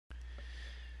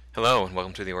Hello and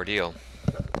welcome to The Ordeal.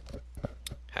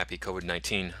 Happy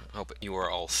COVID-19. Hope you are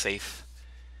all safe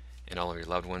and all of your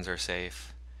loved ones are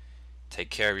safe. Take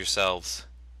care of yourselves.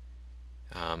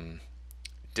 Um,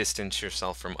 Distance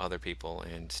yourself from other people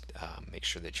and make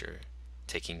sure that you're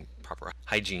taking proper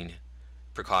hygiene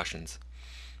precautions.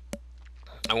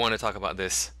 I want to talk about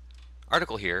this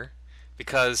article here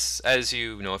because, as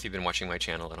you know, if you've been watching my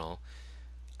channel at all,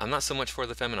 I'm not so much for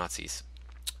the feminazis.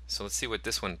 So let's see what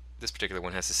this particular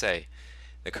one has to say.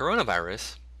 The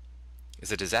coronavirus is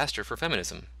a disaster for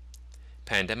feminism.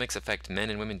 Pandemics affect men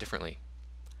and women differently.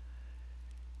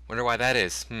 Wonder why that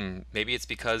is. Maybe it's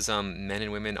because men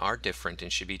and women are different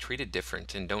and should be treated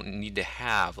different and don't need to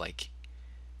have like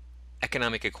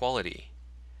economic equality.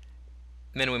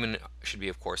 Men and women should be,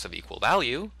 of course, of equal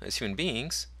value as human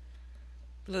beings.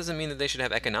 But it doesn't mean that they should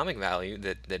have economic value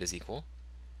that is equal.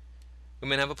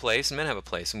 Women have a place and men have a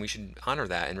place, and we should honor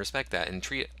that and respect that and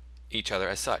treat each other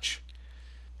as such.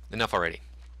 Enough already.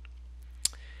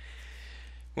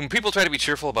 When people try to be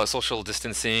cheerful about social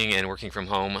distancing and working from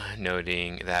home,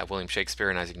 noting that William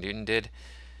Shakespeare and Isaac Newton did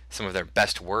some of their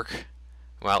best work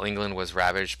while England was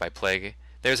ravaged by plague,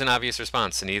 there's an obvious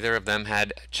response. Neither of them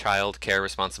had child care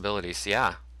responsibilities.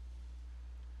 Yeah.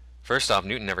 First off,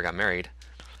 Newton never got married,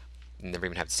 never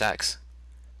even had sex.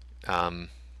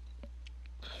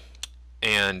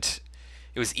 And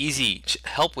it was easy.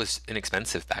 Help was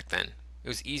inexpensive back then. It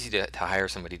was easy to hire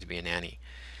somebody to be a nanny.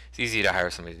 It's easy to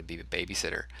hire somebody to be a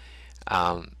babysitter.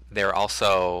 They're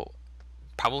also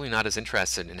probably not as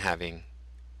interested in having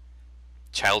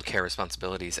child care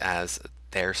responsibilities as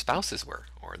their spouses were,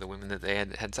 or the women that they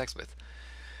had sex with.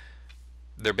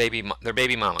 Their baby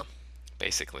mama,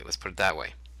 basically. Let's put it that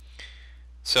way.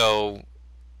 So,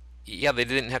 yeah, they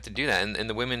didn't have to do that, and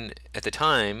the women at the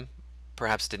time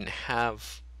perhaps didn't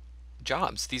have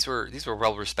jobs. These were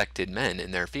well-respected men in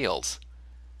their fields.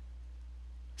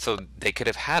 So they could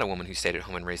have had a woman who stayed at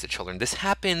home and raised the children. This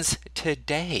happens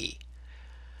today.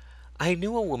 I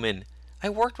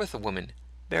worked with a woman,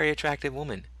 very attractive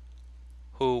woman,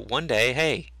 who one day,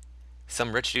 hey,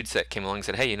 some rich dude came along and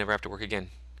said, hey, you never have to work again.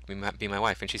 Be my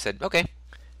wife. And she said, okay.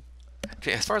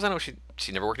 As far as I know,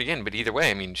 she never worked again. But either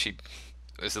way, I mean, she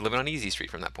was living on Easy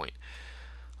Street from that point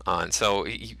on. So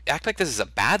you act like this is a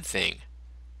bad thing,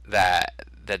 that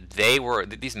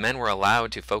these men were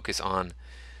allowed to focus on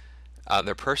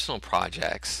their personal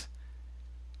projects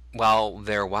while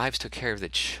their wives took care of the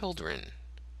children.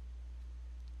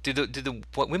 Do the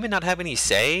women not have any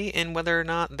say in whether or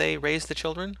not they raise the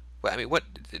children? I mean, what?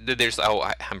 There's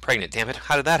I'm pregnant. Damn it!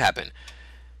 How did that happen?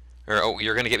 Or oh,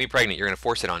 you're gonna get me pregnant. You're gonna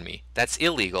force it on me. That's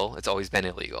illegal. It's always been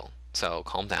illegal. So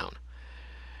calm down.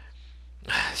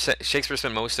 Shakespeare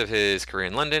spent most of his career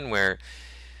in London, where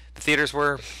the theaters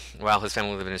were, while his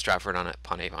family lived in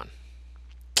Stratford-upon-Avon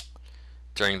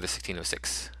during the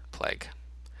 1606 plague.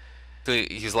 So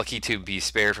he was lucky to be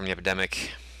spared from the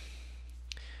epidemic.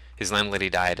 His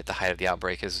landlady died at the height of the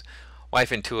outbreak. His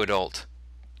wife and two adult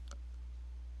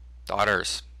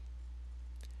daughters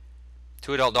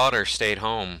stayed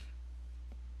home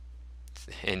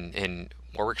in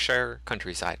Warwickshire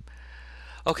countryside.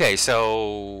 Okay,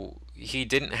 so he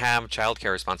didn't have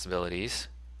childcare responsibilities.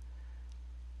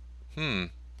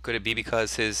 Could it be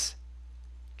because his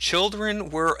children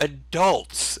were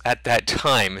adults at that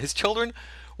time? His children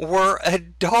were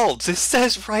adults. It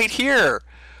says right here.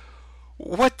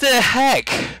 What the heck?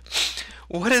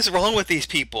 What is wrong with these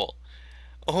people?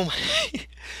 Oh my.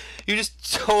 You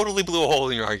just totally blew a hole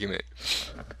in your argument.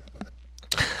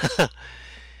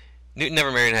 Newton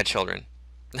never married and had children.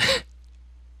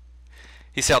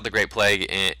 He sailed the Great Plague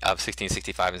of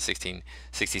 1665 and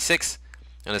 1666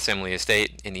 on his family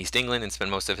estate in East England and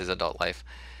spent most of his adult life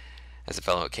as a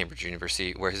fellow at Cambridge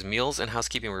University, where his meals and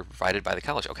housekeeping were provided by the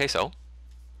college. Okay, so.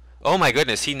 Oh my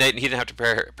goodness, he didn't have to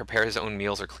prepare his own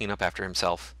meals or clean up after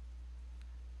himself.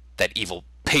 That evil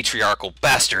patriarchal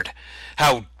bastard!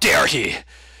 How dare he!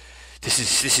 This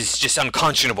is just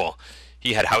unconscionable.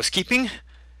 He had housekeeping?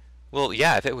 Well,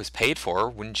 yeah, if it was paid for,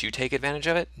 wouldn't you take advantage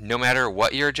of it? No matter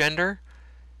what your gender?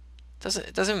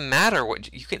 It doesn't matter what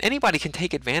anybody can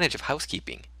take advantage of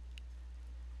housekeeping.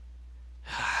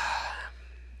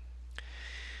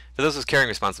 For those with caring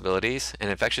responsibilities, an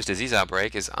infectious disease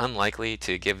outbreak is unlikely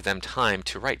to give them time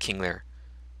to write King Lear.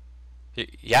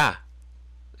 Yeah,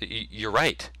 you're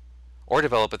right. Or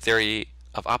develop a theory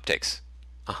of optics.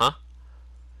 A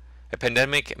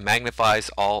pandemic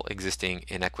magnifies all existing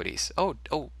inequities.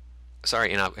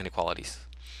 Sorry, inequalities.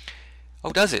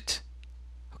 Oh, does it?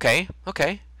 Okay.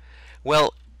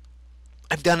 Well,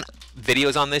 I've done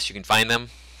videos on this. You can find them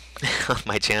on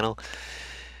my channel,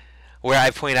 where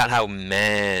I point out how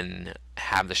men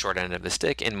have the short end of the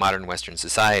stick in modern Western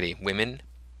society. Women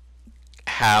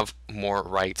have more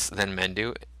rights than men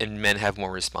do, and men have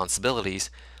more responsibilities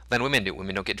than women do.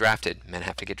 Women don't get drafted. Men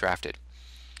have to get drafted.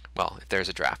 Well, if there's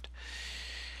a draft.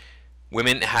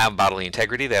 Women have bodily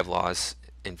integrity. They have laws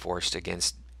enforced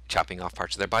against chopping off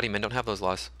parts of their body. Men don't have those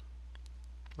laws.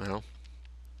 Well,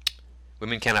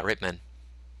 women cannot rape men.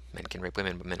 Men can rape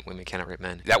women, but women cannot rape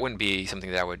men. That wouldn't be something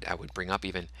that I would bring up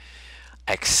even.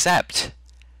 Except,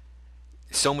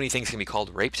 so many things can be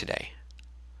called rape today.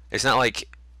 It's not like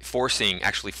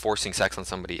actually forcing sex on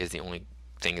somebody is the only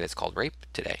thing that's called rape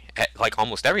today. Like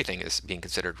almost everything is being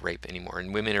considered rape anymore,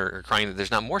 and women are crying that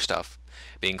there's not more stuff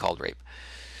being called rape.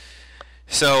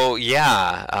 So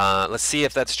yeah, let's see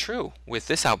if that's true with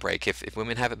this outbreak, if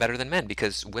women have it better than men,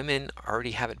 because women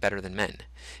already have it better than men.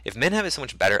 If men have it so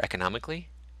much better economically,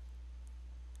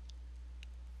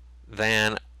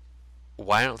 then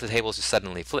why don't the tables just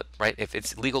suddenly flip, right? If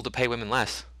it's legal to pay women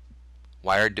less,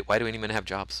 why do any men have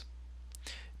jobs?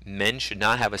 Men should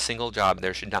not have a single job.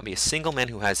 There should not be a single man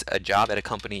who has a job at a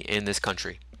company in this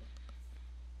country,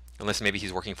 unless maybe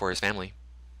he's working for his family,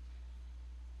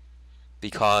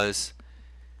 because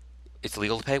it's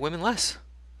legal to pay women less.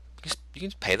 You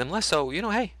can pay them less. So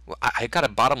hey, I got a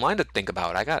bottom line to think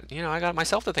about. I got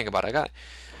myself to think about. I got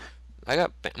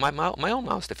my own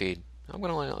mouths to feed. I'm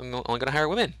only gonna hire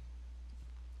women.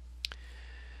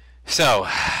 So,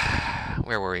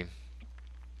 where were we?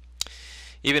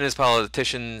 Even as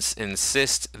politicians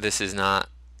insist this is not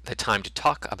the time to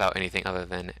talk about anything other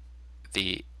than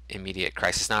the immediate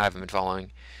crisis. Now I haven't been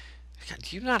following.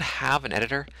 Do you not have an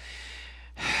editor?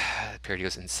 The period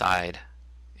goes inside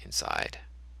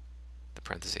the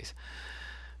parentheses.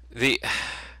 I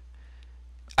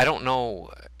don't know.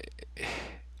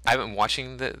 I haven't been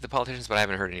watching the politicians, but I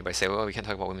haven't heard anybody say, well, we can't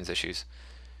talk about women's issues.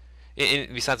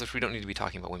 Besides which, we don't need to be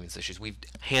talking about women's issues. We've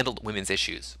handled women's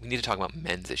issues. We need to talk about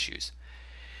men's issues.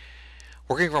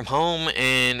 Working from home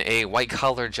in a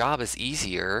white-collar job is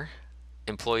easier.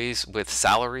 Employees with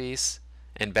salaries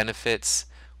and benefits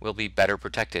will be better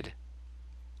protected.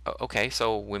 Okay,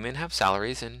 so women have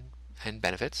salaries and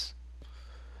benefits.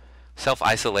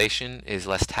 Self-isolation is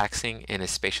less taxing in a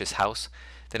spacious house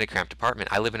than a cramped apartment.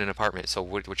 I live in an apartment, so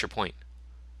what's your point?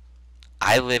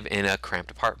 I live in a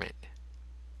cramped apartment,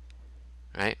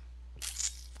 right?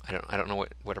 I don't know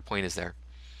what her point is there.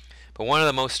 But one of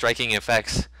the most striking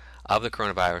effects of the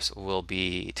coronavirus will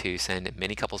be to send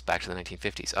many couples back to the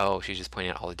 1950s. Oh, she's just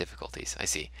pointing out all the difficulties. I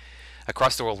see.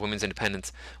 Across the world, women's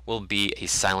independence will be a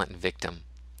silent victim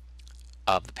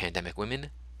of the pandemic.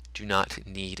 Women do not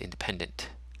need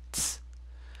independence.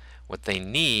 What they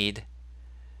need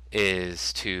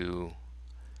is to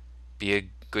be a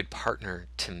good partner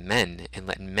to men and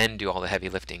let men do all the heavy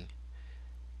lifting.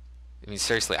 I mean,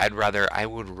 seriously, I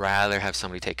would rather have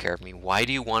somebody take care of me. Why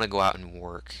do you want to go out and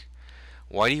work?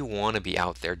 Why do you want to be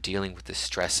out there dealing with the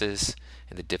stresses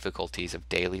and the difficulties of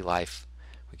daily life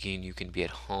when you can be at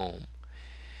home?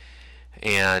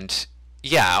 And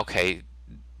yeah, okay,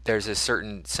 there's a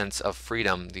certain sense of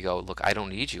freedom to go, look, I don't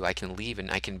need you. I can leave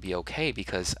and I can be okay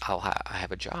because I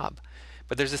have a job.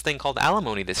 But there's this thing called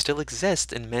alimony that still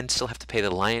exists, and men still have to pay the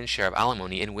lion's share of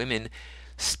alimony, and women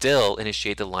still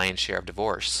initiate the lion's share of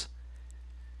divorce.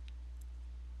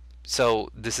 So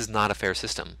this is not a fair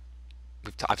system.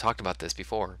 I've talked about this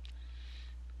before.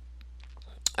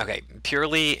 Okay,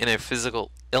 purely in a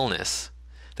physical illness,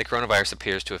 the coronavirus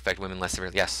appears to affect women less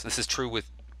severely. Yes, this is true with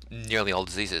nearly all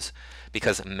diseases,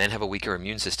 because men have a weaker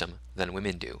immune system than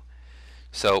women do.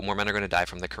 So more men are going to die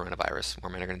from the coronavirus.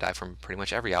 More men are going to die from pretty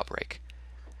much every outbreak.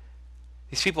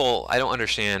 These people, I don't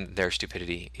understand their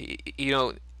stupidity.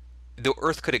 The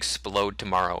Earth could explode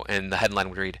tomorrow, and the headline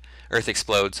would read, Earth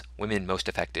explodes, women most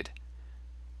affected.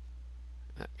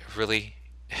 Really?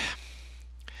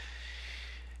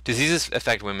 Diseases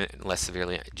affect women less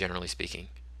severely, generally speaking.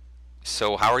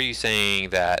 So how are you saying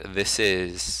that this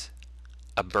is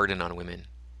a burden on women?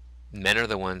 Men are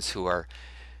the ones who are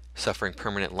suffering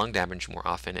permanent lung damage more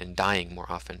often and dying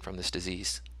more often from this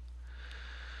disease.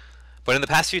 But in the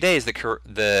past few days,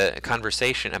 the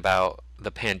conversation about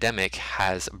the pandemic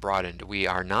has broadened. We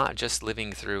are not just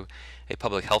living through a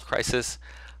public health crisis,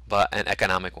 but an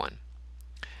economic one.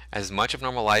 As much of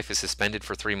normal life is suspended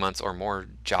for 3 months or more,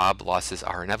 job losses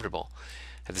are inevitable.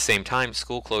 At the same time,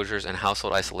 school closures and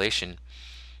household isolation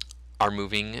are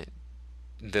moving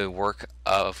the work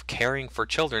of caring for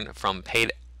children from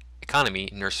paid economy,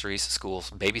 nurseries, schools,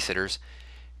 babysitters,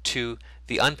 to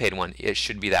the unpaid one. It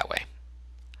should be that way.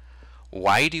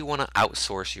 Why do you want to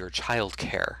outsource your child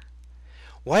care?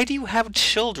 Why do you have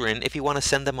children if you want to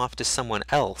send them off to someone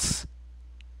else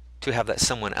to have that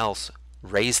someone else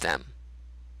raise them?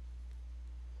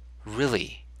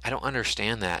 Really, I don't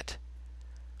understand that.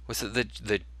 What's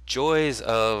the joys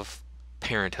of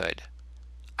parenthood?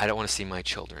 I don't want to see my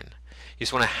children. You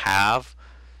just want to have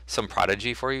some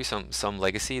prodigy for you, some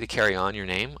legacy to carry on your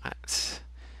name.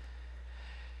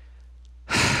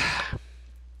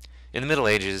 In the Middle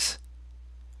Ages,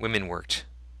 women worked.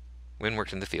 Women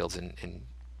worked in the fields in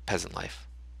peasant life.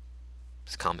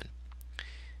 It's common.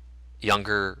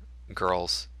 Younger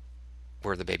girls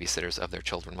were the babysitters of their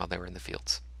children while they were in the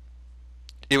fields.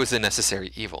 It was a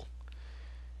necessary evil.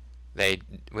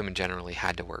 Women generally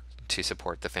had to work to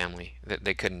support the family.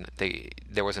 They couldn't.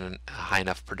 There wasn't a high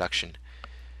enough production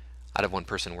out of one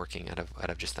person working, out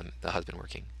of just the husband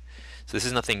working. So this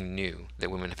is nothing new that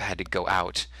women have had to go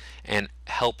out and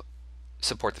help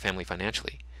support the family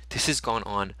financially. This has gone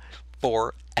on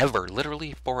forever,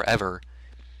 literally forever.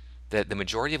 That the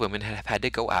majority of women have had to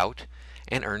go out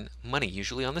and earn money,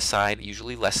 usually on the side,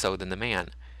 usually less so than the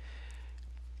man.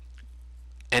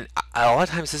 And a lot of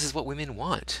times this is what women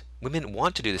want. Women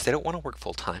want to do this. They don't want to work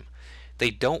full time.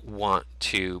 They don't want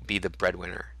to be the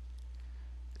breadwinner.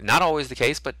 Not always the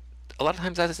case, but a lot of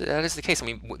times that is the case. I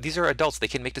mean, these are adults. They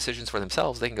can make decisions for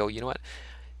themselves. They can go, you know what,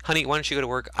 honey, why don't you go to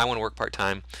work? I want to work part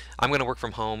time. I'm going to work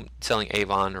from home selling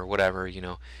Avon or whatever,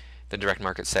 the direct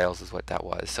market sales is what that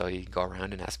was. So you go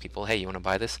around and ask people, hey, you want to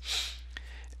buy this?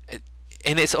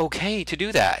 And it's okay to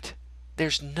do that.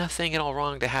 There's nothing at all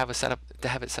wrong to have it set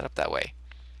up that way.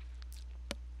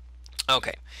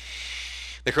 Okay.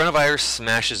 The coronavirus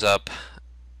smashes up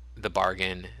the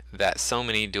bargain that so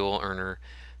many dual earner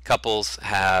couples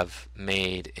have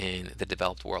made in the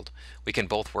developed world. We can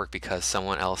both work because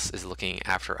someone else is looking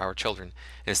after our children.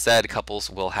 Instead, couples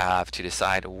will have to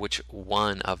decide which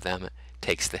one of them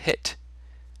takes the hit.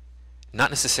 They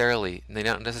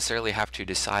don't necessarily have to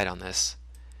decide on this.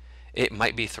 It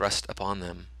might be thrust upon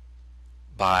them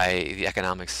by the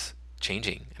economics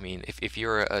changing. I mean, if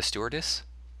you're a stewardess,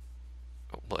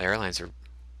 well, airlines are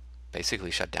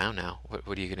basically shut down now.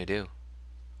 What are you going to do?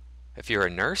 If you're a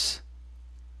nurse,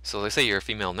 so let's say you're a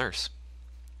female nurse,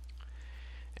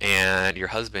 and your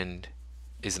husband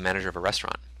is the manager of a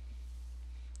restaurant.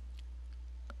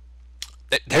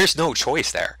 There's no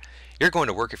choice there. You're going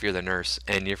to work if you're the nurse,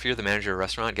 and if you're the manager of a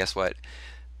restaurant, guess what?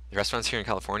 The restaurants here in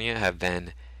California have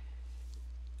been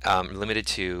limited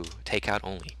to takeout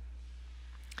only.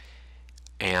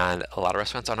 And a lot of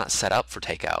restaurants are not set up for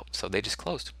takeout, so they just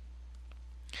closed.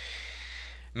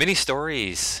 Many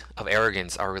stories of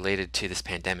arrogance are related to this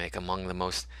pandemic. Among the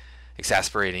most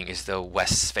exasperating is the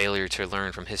West's failure to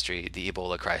learn from history, the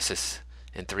Ebola crisis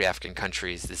in 3 African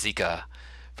countries, the Zika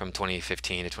from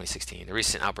 2015 to 2016, the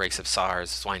recent outbreaks of SARS,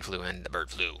 swine flu, and the bird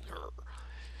flu.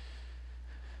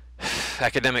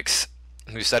 Academics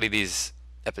who study these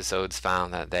episodes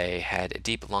found that they had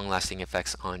deep, long-lasting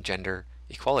effects on gender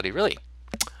equality. Really?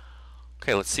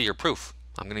 Okay, let's see your proof.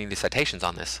 I'm going to need the citations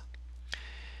on this.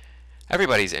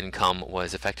 Everybody's income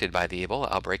was affected by the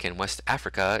Ebola outbreak in West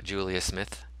Africa. Julia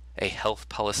Smith, a health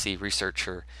policy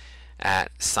researcher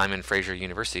at Simon Fraser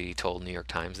University, told New York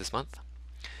Times this month.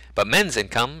 But men's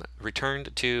income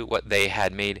returned to what they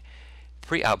had made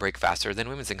pre-outbreak faster than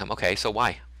women's income. Okay, so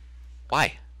why?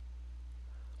 Why?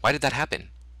 Why did that happen?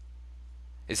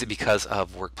 Is it because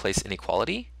of workplace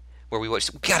inequality? Where we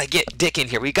gotta get dick in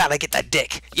here. We gotta get that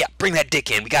dick. Yeah, bring that dick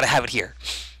in. We gotta have it here.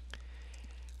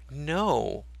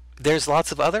 No. There's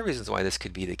lots of other reasons why this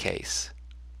could be the case.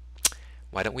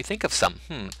 Why don't we think of some?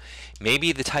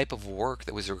 Maybe the type of work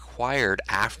that was required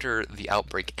after the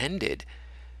outbreak ended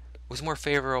was more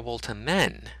favorable to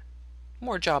men.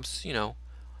 More jobs,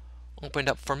 opened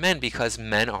up for men because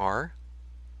men are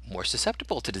more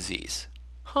susceptible to disease.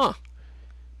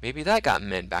 Maybe that got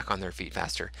men back on their feet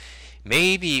faster.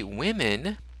 Maybe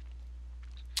women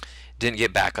didn't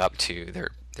get back up to their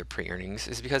pre-earnings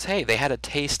is because, hey, they had a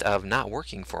taste of not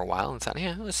working for a while and thought,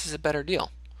 yeah, this is a better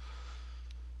deal.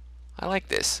 I like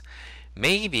this.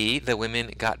 Maybe the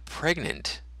women got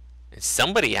pregnant. And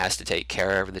somebody has to take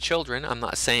care of the children. I'm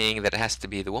not saying that it has to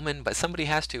be the woman, but somebody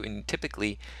has to, and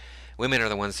typically women are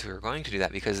the ones who are going to do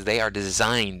that because they are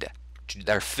designed,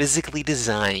 they're physically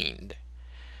designed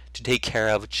to take care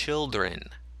of children.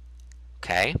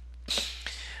 Okay?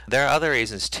 There are other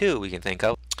reasons too we can think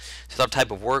of. So that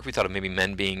type of work, we thought of maybe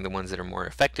men being the ones that are more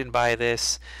affected by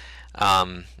this.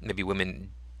 Maybe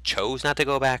women chose not to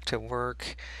go back to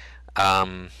work.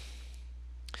 Women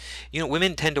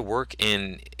tend to work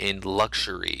in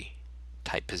luxury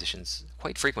type positions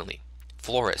quite frequently.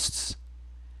 Florists,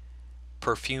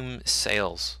 perfume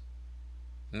sales,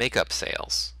 makeup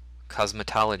sales,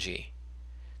 cosmetology.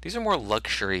 These are more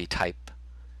luxury type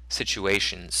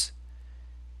situations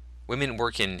Women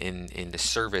work in the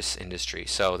service industry,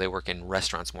 so they work in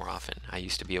restaurants more often. I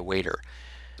used to be a waiter.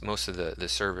 Most of the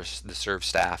server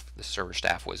staff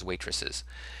was waitresses.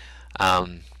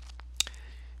 Um,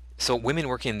 so women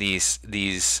work in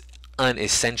these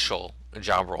unessential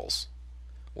job roles,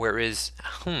 whereas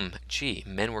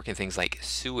men work in things like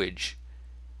sewage,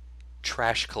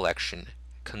 trash collection,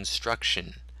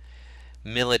 construction,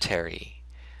 military.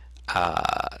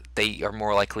 They are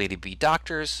more likely to be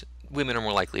doctors. Women are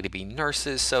more likely to be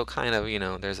nurses. So kind of,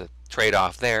 there's a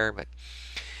trade-off there. But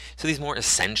so these more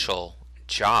essential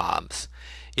jobs,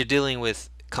 you're dealing with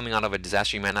coming out of a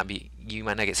disaster. You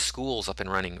might not get schools up and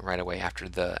running right away after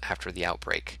the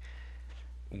outbreak.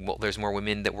 Well, there's more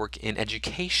women that work in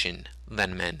education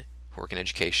than men who work in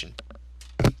education.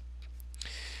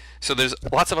 So there's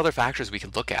lots of other factors we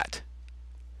could look at.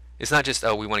 It's not just,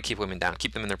 oh, we want to keep women down,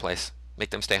 keep them in their place, make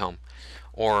them stay home.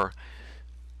 Or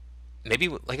maybe,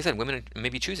 like I said, women may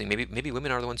be choosing. Maybe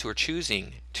women are the ones who are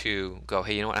choosing to go,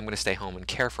 hey, you know what, I'm going to stay home and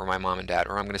care for my mom and dad,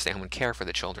 or I'm going to stay home and care for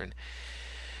the children.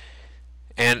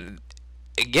 And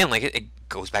again, like it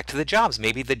goes back to the jobs.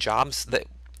 Maybe the jobs that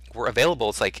were available,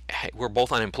 it's like, hey, we're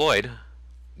both unemployed.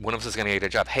 One of us is going to get a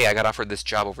job. Hey, I got offered this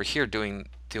job over here doing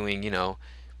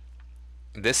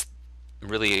this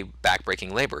really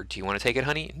backbreaking labor. Do you want to take it,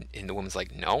 honey? And the woman's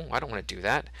like, no, I don't want to do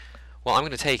that. Well, I'm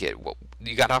going to take it. Well,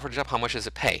 you got offered a job. How much does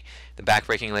it pay? The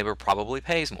backbreaking labor probably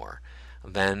pays more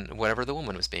than whatever the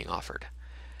woman was being offered.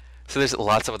 So there's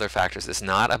lots of other factors. It's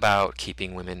not about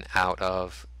keeping women out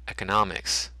of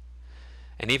economics.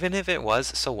 And even if it was,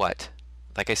 so what?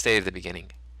 Like I stated at the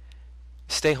beginning,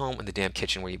 stay home in the damn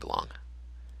kitchen where you belong.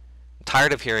 I'm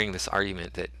tired of hearing this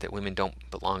argument that women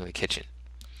don't belong in the kitchen.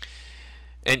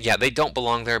 And yeah, they don't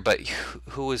belong there, but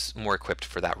who is more equipped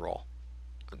for that role?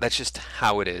 That's just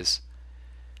how it is.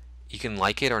 You can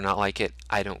like it or not like it,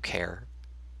 I don't care.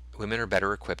 Women are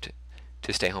better equipped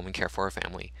to stay home and care for a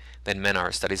family than men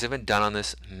are. Studies have been done on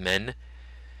this.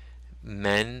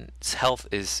 Men's health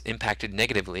is impacted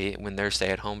negatively when they're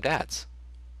stay-at-home dads,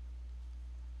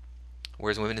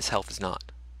 whereas women's health is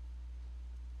not.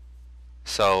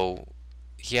 So,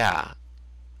 yeah,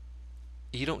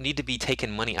 you don't need to be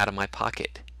taking money out of my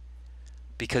pocket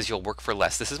because you'll work for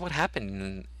less. This is what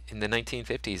happened in the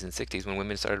 1950s and 60s when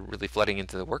women started really flooding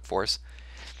into the workforce.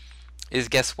 Is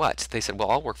guess what? They said,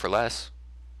 well, I'll work for less.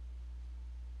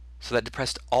 So that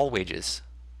depressed all wages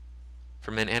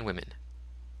for men and women.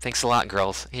 Thanks a lot,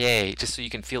 girls. Yay, just so you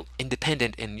can feel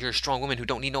independent and you're a strong woman who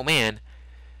don't need no man.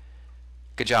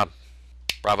 Good job.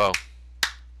 Bravo.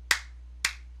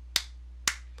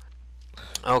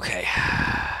 Okay.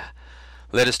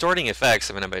 The distorting effects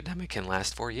of an epidemic can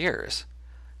last for years.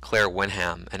 Claire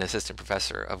Wenham, an assistant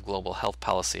professor of global health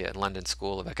policy at London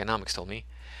School of Economics, told me.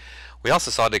 We also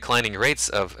saw declining rates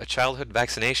of childhood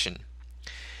vaccination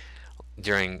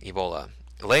during Ebola.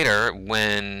 Later,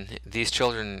 when these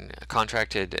children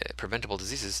contracted preventable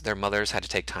diseases, their mothers had to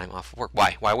take time off work.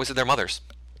 Why? Why was it their mothers?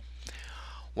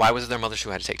 Why was it their mothers who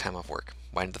had to take time off work?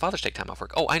 Why didn't the fathers take time off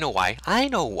work? Oh, I know why. I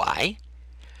know why.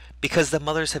 Because the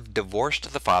mothers have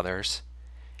divorced the fathers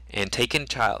and taken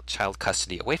child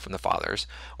custody away from the fathers,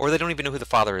 or they don't even know who the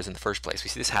father is in the first place. We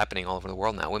see this happening all over the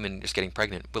world now. Women just getting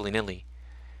pregnant willy-nilly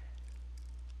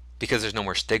because there's no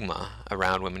more stigma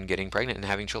around women getting pregnant and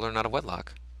having children out of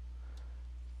wedlock.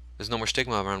 There's no more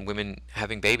stigma around women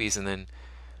having babies and then,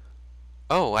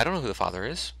 oh, I don't know who the father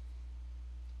is.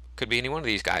 Could be any one of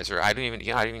these guys, or I didn't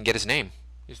even get his name.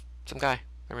 He's some guy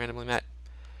I randomly met.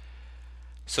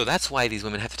 So that's why these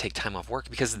women have to take time off work,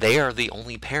 because they are the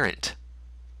only parent.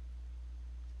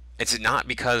 It's not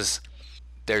because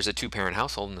there's a two-parent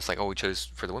household and it's like, oh, we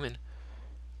chose for the women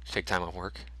to take time off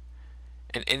work.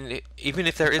 And even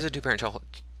if there is a two-parent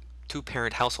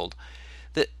household,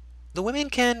 the women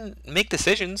can make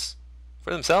decisions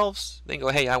for themselves. They can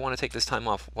go, hey, I want to take this time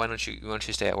off. Why don't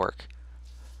you stay at work?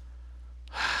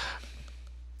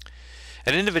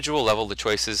 At an individual level, the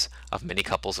choices of many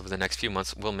couples over the next few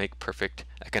months will make perfect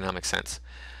economic sense.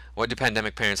 What do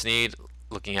pandemic parents need?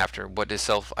 Looking after. What do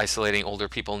self-isolating older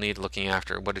people need? Looking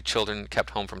after. What do children kept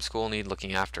home from school need?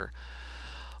 Looking after.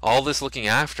 All this looking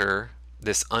after,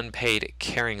 this unpaid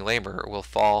caring labor, will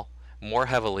fall more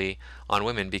heavily on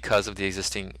women because of the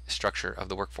existing structure of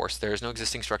the workforce. There is no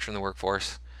existing structure in the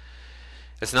workforce.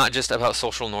 It's not just about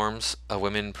social norms of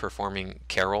women performing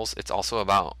care roles. It's also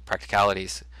about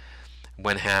practicalities.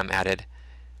 Wenham added,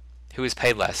 who is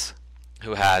paid less?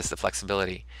 Who has the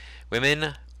flexibility?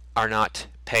 Women are not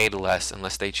paid less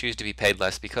unless they choose to be paid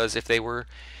less, because if they were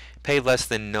paid less,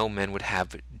 then no men would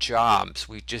have jobs.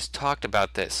 We just talked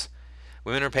about this.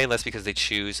 Women are paid less because they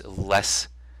choose less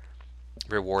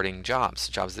rewarding jobs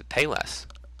that pay less.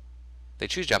 They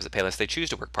choose jobs that pay less. They choose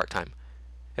to work part-time.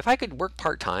 If I could work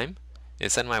part-time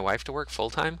and send my wife to work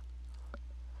full-time,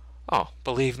 oh,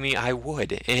 believe me, I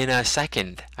would in a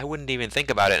second. I wouldn't even think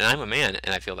about it. And I'm a man,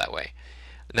 and I feel that way.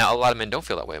 Now, a lot of men don't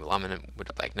feel that way. A lot of men would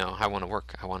like, no, I want to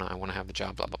work. I want to have the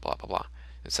job. Blah blah blah blah blah,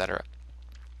 etc.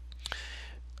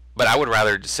 But I would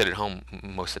rather just sit at home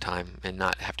most of the time and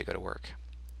not have to go to work.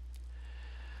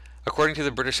 According to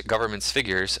the British government's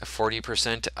figures,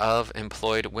 40% of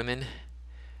employed women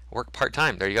work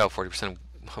part-time. There you go, 40%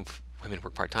 of women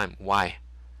work part-time. Why?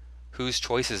 Whose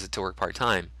choice is it to work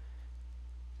part-time?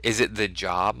 Is it the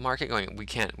job market going, we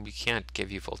can't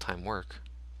give you full-time work?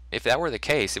 If that were the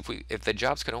case, if the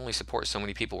jobs could only support so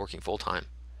many people working full-time,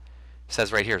 it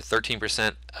says right here,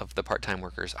 13% of the part-time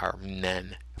workers are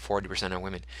men, 40% are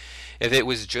women. If it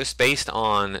was just based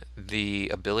on the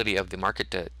ability of the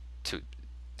market to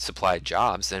supply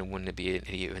jobs, then wouldn't it be an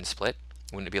even split?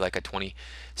 Wouldn't it be like a 26%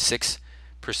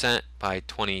 by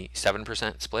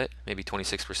 27% split? Maybe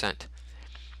 26%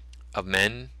 of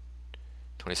men,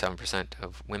 27%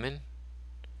 of women?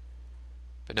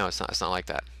 But no, it's not like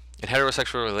that. In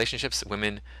heterosexual relationships,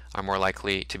 women are more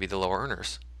likely to be the lower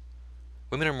earners.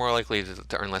 Women are more likely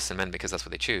to earn less than men because that's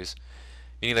what they choose,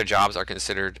 meaning their jobs are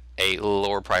considered a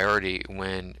lower priority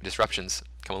when disruptions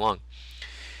come along.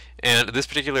 And this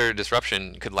particular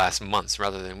disruption could last months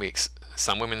rather than weeks.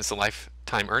 Some women's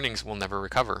lifetime earnings will never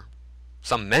recover.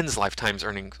 Some men's lifetime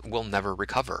earnings will never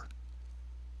recover.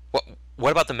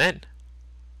 What about the men?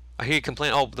 I hear you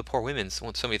complain, oh, the poor women,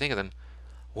 won't somebody think of them?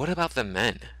 What about the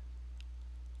men?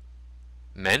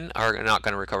 Men are not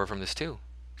going to recover from this too,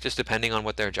 just depending on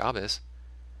what their job is.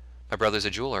 My brother's a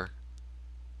jeweler.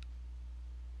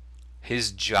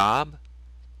 His job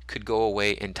could go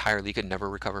away entirely. He could never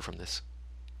recover from this.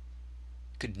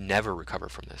 Could never recover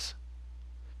from this.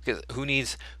 Because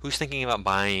who's thinking about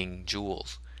buying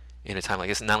jewels in a time like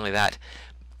this? Not only that,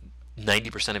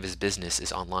 90% of his business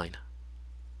is online.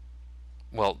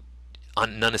 Well,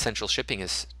 non-essential shipping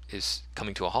is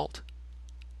coming to a halt.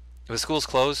 If the school's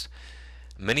closed,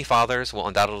 many fathers will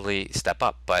undoubtedly step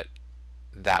up, but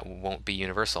that won't be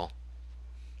universal.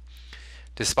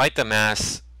 Despite the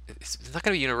mass, it's not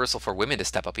going to be universal for women to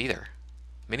step up either.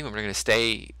 Many women are going to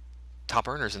stay top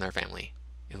earners in their family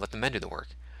and let the men do the work.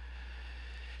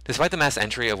 Despite the mass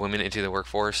entry of women into the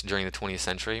workforce during the 20th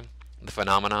century, the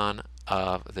phenomenon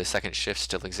of the second shift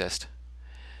still exists.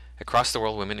 Across the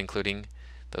world, women, including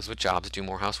those with jobs, do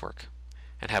more housework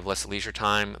and have less leisure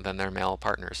time than their male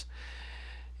partners.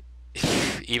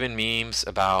 Even memes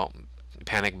about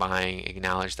panic buying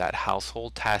acknowledge that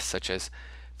household tasks such as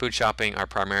food shopping are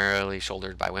primarily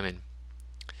shouldered by women.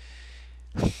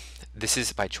 This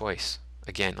is by choice.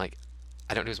 Again, like,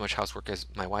 I don't do as much housework as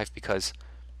my wife because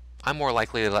I'm more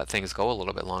likely to let things go a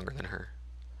little bit longer than her.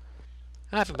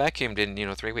 I haven't vacuumed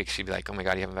in 3 weeks. She'd be like, "Oh my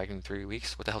God, you haven't vacuumed in 3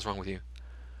 weeks? What the hell's wrong with you?"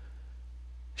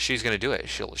 She's gonna do it.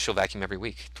 She'll vacuum every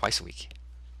week, twice a week,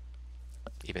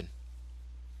 even.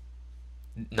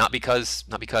 Not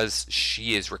because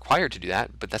she is required to do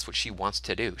that, but that's what she wants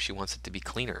to do. She wants it to be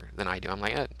cleaner than I do. I'm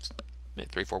like,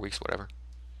 3-4 weeks, whatever.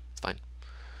 It's fine.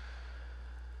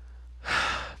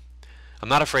 I'm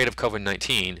not afraid of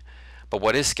COVID-19, but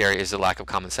what is scary is the lack of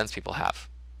common sense people have.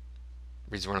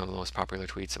 Reads one of the most popular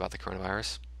tweets about the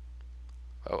coronavirus.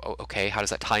 Oh, okay, how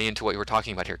does that tie into what you were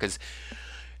talking about here? Because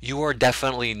you are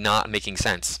definitely not making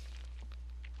sense.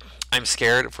 I'm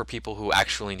scared for people who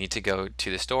actually need to go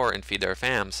to the store and feed their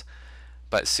fams,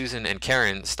 but Susan and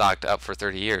Karen stocked up for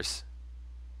 30 years.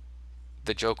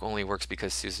 The joke only works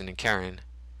because Susan and Karen,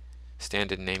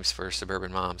 stand-in names for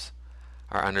suburban moms,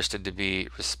 are understood to be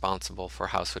responsible for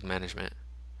household management,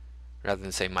 rather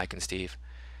than say Mike and Steve.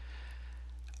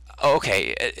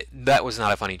 Okay, that was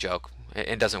not a funny joke.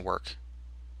 It doesn't work.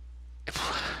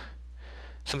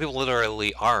 Some people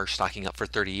literally are stocking up for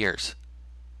 30 years.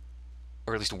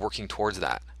 Or at least working towards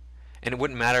that. And it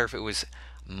wouldn't matter if it was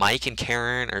Mike and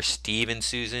Karen, or Steve and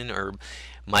Susan, or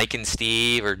Mike and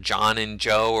Steve, or John and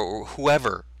Joe, or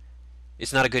whoever.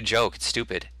 It's not a good joke. It's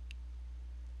stupid.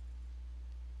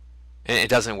 And it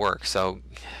doesn't work. So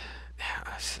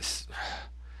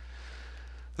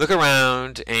look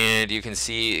around and you can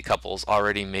see couples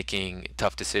already making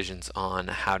tough decisions on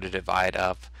how to divide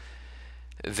up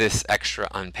this extra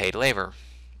unpaid labor.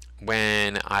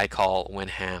 When I call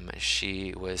Winham,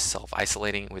 she was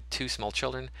self-isolating with 2 small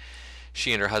children.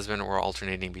 She and her husband were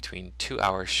alternating between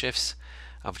 2-hour shifts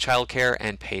of childcare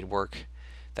and paid work.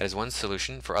 That is one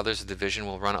solution. For others, the division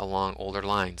will run along older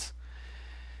lines.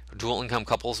 Dual-income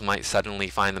couples might suddenly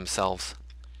find themselves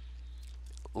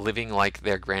living like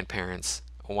their grandparents,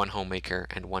 one homemaker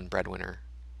and one breadwinner.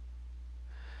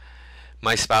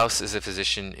 My spouse is a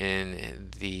physician in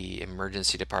the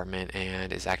emergency department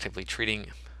and is actively treating,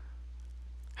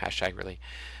 hashtag really,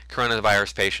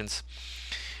 coronavirus patients.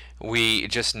 We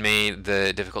just made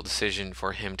the difficult decision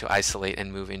for him to isolate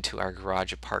and move into our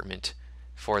garage apartment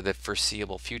for the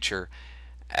foreseeable future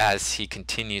as he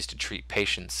continues to treat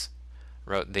patients,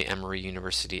 wrote the Emory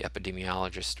University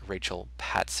epidemiologist Rachel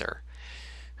Patzer,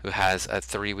 who has a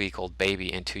 3-week-old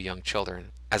baby and 2 young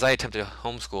children. As I attempt to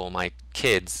homeschool my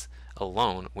kids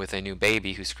alone with a new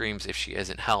baby who screams if she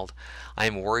isn't held, I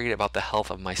am worried about the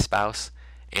health of my spouse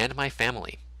and my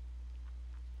family.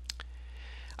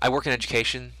 I work in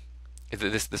education.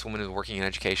 This woman is working in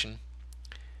education.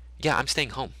 Yeah, I'm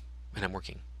staying home and I'm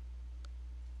working.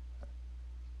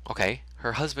 Okay,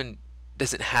 her husband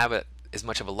doesn't have as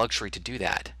much of a luxury to do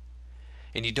that.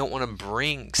 And you don't want to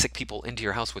bring sick people into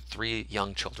your house with 3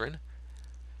 young children?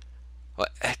 Well,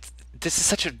 this is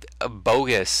such a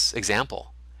bogus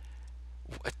example.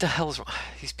 What the hell is wrong?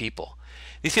 These people.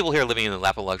 These people here are living in the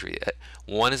lap of luxury.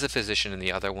 One is a physician and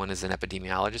the other one is an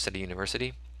epidemiologist at a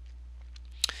university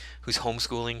who's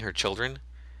homeschooling her children.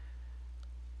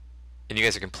 And you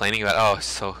guys are complaining about, oh,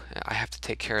 so I have to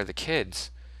take care of the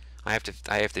kids. I have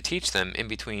to teach them in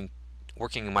between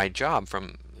working my job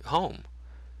from home.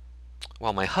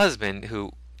 Well, my husband,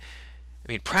 who,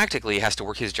 I mean, practically has to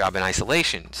work his job in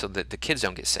isolation so that the kids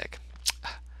don't get sick.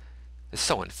 It's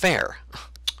so unfair.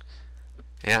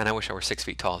 Yeah, and I wish I were 6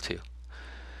 feet tall, too.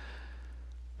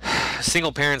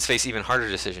 Single parents face even harder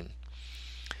decision.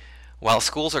 While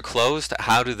schools are closed,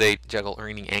 how do they juggle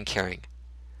earning and caring?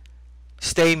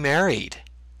 Stay married.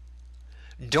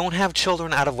 Don't have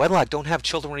children out of wedlock. Don't have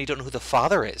children when you don't know who the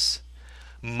father is.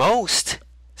 Most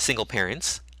single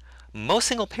parents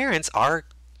are,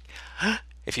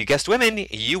 if you guessed women,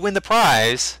 you win the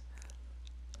prize.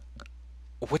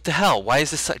 What the hell? Why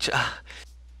is this such a...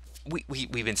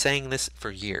 We've been saying this for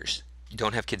years.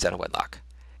 Don't have kids out of wedlock.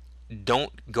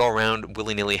 Don't go around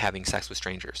willy-nilly having sex with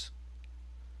strangers.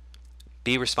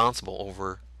 Be responsible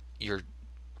over your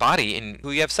body and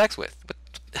who you have sex with. But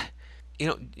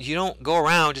you don't go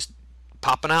around just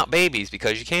popping out babies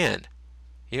because you can.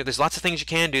 There's lots of things you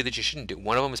can do that you shouldn't do.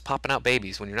 One of them is popping out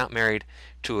babies when you're not married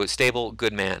to a stable,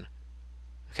 good man.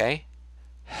 Okay?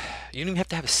 You don't even have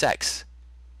to have sex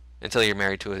until you're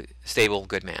married to a stable,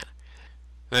 good man.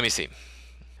 Let me see.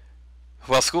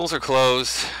 While schools are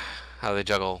closed, how they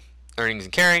juggle earnings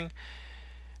and caring,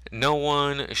 no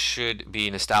one should be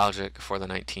nostalgic for the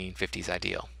 1950s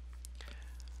ideal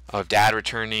of dad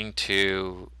returning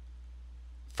to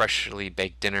freshly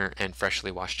baked dinner and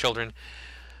freshly washed children,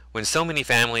 when so many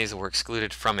families were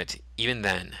excluded from it even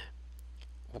then.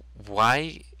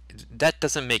 Why? That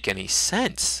doesn't make any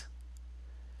sense.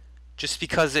 Just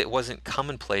because it wasn't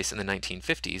commonplace in the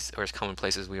 1950s, or as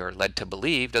commonplace as we are led to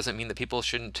believe, doesn't mean that people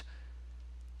shouldn't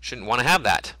want to have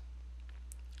that.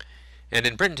 And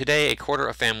in Britain today, a quarter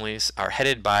of families are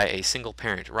headed by a single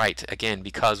parent. Right, again,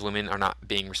 because women are not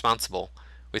being responsible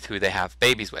with who they have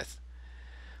babies with.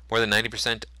 More than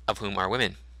 90% of whom are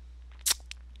women.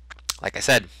 Like I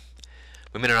said,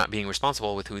 women are not being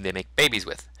responsible with who they make babies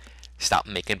with. Stop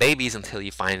making babies until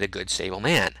you find a good, stable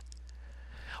man.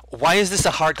 Why is this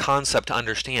a hard concept to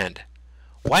understand?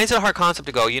 Why is it a hard concept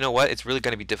to go, you know what, it's really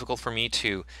going to be difficult for me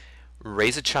to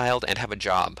raise a child and have a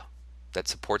job that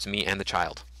supports me and the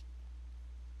child?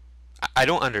 I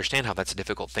don't understand how that's a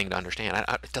difficult thing to understand.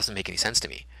 It doesn't make any sense to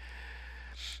me.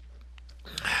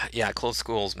 Yeah, closed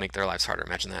schools make their lives harder.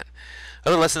 Imagine that.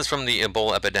 Other lessons from the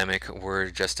Ebola epidemic were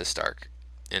just as stark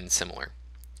and similar,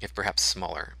 if perhaps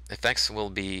smaller. Effects will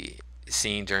be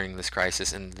seen during this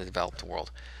crisis in the developed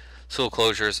world. School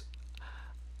closures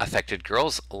affected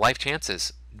girls' life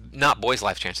chances. Not boys'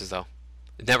 life chances, though.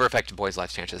 It never affected boys'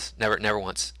 life chances. Never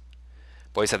once.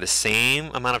 Boys have the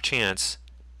same amount of chance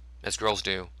as girls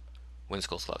do when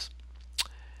schools close.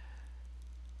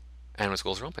 And when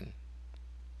schools are open.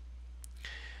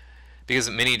 Because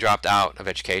many dropped out of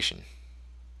education.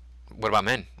 What about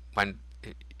men?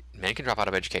 Men can drop out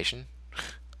of education.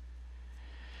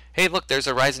 Hey, look, there's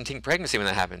a rise in teen pregnancy when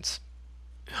that happens.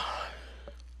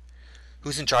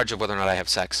 Who's in charge of whether or not I have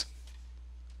sex?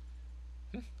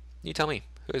 You tell me.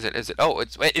 Who is it?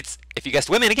 It's if you guessed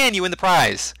women again, you win the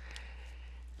prize.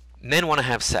 Men want to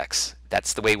have sex.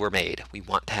 That's the way we're made. We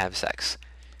want to have sex.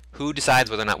 Who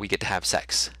decides whether or not we get to have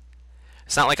sex?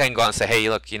 It's not like I can go out and say, "Hey,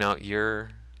 look,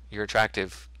 you're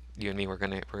attractive. You and me, we're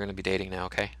gonna be dating now,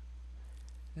 okay?"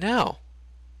 No.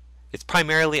 It's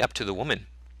primarily up to the woman.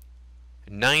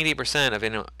 90%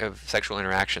 of sexual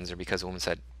interactions are because a woman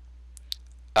said,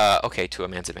 okay, to a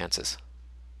man's advances.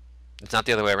 It's not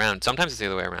the other way around. Sometimes it's the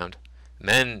other way around.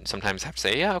 Men sometimes have to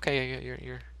say, yeah, okay,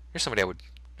 you're somebody I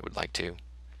would like to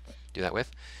do that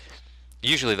with.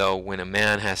 Usually, though, when a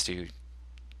man has to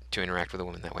interact with a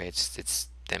woman that way, it's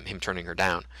him turning her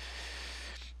down,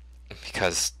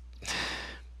 because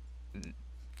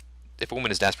if a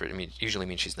woman is desperate, I mean, usually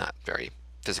means she's not very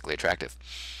physically attractive.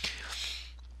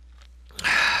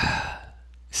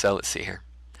 So let's see here.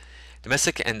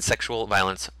 Domestic and sexual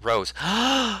violence rose.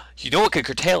 You know what could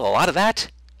curtail a lot of that?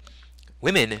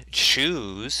 Women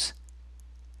choose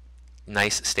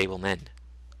nice, stable men.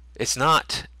 It's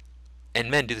not,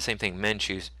 and men do the same thing. Men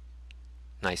choose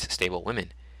nice, stable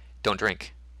women. Don't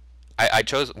drink. I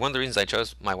chose, one of the reasons I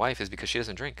chose my wife is because she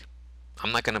doesn't drink.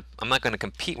 I'm not gonna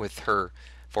compete with her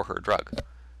for her drug.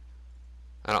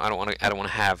 I don't want to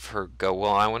have her go,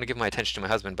 well, I want to give my attention to my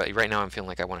husband, but right now I'm feeling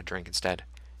like I want to drink instead.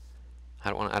 I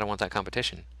don't want that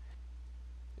competition.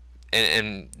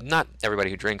 And not everybody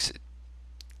who drinks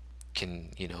can,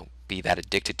 be that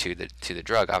addicted to the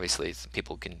drug. Obviously,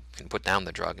 people can put down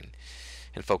the drug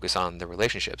and focus on the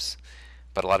relationships,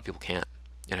 but a lot of people can't.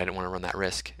 And I didn't want to run that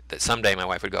risk that someday my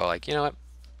wife would go like, you know what,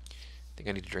 I think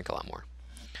I need to drink a lot more.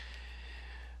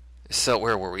 So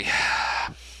where were we?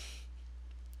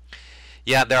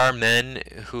 Yeah, there are men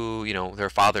who, there are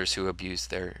fathers who abuse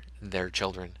their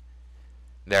children.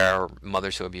 There are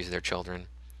mothers who abuse their children.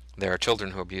 There are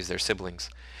children who abuse their siblings.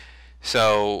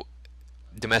 So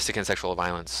domestic and sexual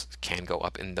violence can go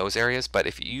up in those areas, but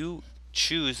if you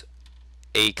choose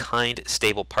a kind,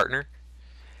 stable partner,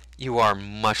 you are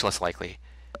much less likely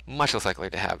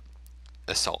to have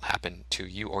assault happen to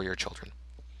you or your children.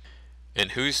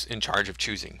 And who's in charge of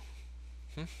choosing?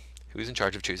 Who's in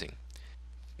charge of choosing?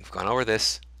 We've gone over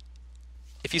this.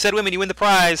 If you said women, you win the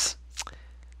prize.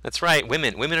 That's right,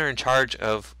 women. Women are in charge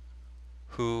of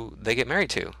who they get married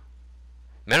to.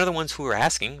 Men are the ones who are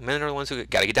asking. Men are the ones who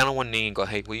got to get down on one knee and go,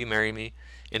 hey, will you marry me?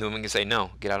 And the woman can say,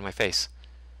 no, get out of my face.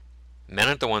 Men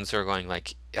aren't the ones who are going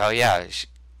like, oh yeah,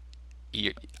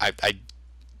 you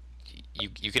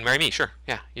can marry me, sure.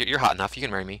 Yeah, you're hot enough, you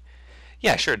can marry me.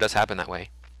 Yeah, sure, it does happen that way.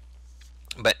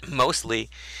 But mostly,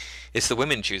 it's the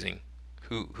women choosing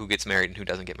who gets married and who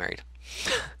doesn't get married.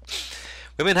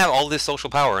 Women have all this social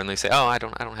power, and they say, "Oh, I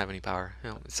don't have any power."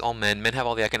 It's all men. Men have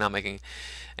all the economic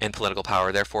and political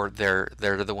power. Therefore, they're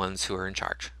the ones who are in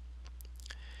charge.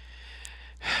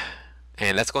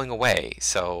 And that's going away.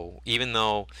 So even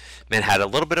though men had a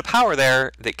little bit of power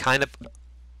there, that kind of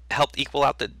helped equal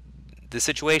out the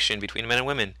situation between men and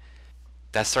women,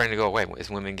 that's starting to go away as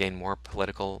women gain more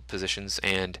political positions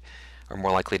and are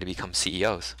more likely to become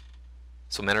CEOs.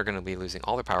 So men are going to be losing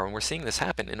all their power, and we're seeing this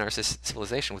happen in our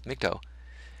civilization with MGTOW.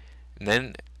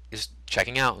 Men is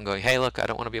checking out and going, hey, look, I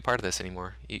don't want to be a part of this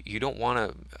anymore. You don't want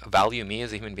to value me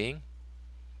as a human being?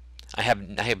 I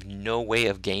have no way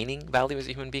of gaining value as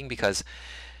a human being because,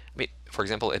 I mean, for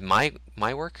example, in my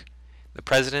work, the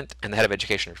president and the head of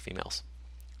education are females.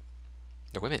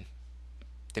 They're women.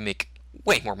 They make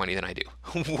way more money than I do.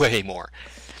 Way more.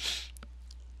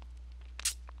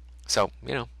 So,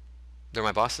 they're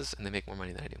my bosses and they make more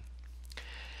money than I do.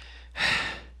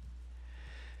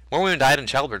 More women died in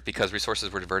childbirth because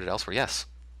resources were diverted elsewhere. Yes.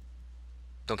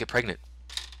 Don't get pregnant.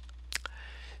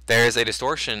 There is a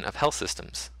distortion of health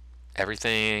systems.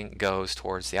 Everything goes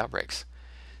towards the outbreaks,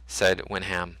 said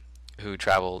Winham, who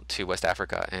traveled to West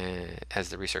Africa as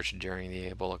the research during the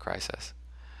Ebola crisis.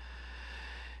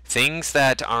 Things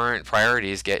that aren't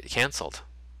priorities get canceled.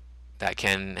 That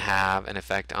can have an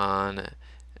effect on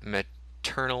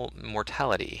maternal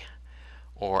mortality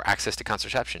or access to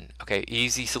contraception. Okay,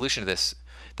 easy solution to this.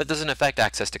 That doesn't affect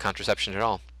access to contraception at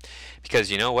all.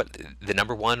 Because you know what the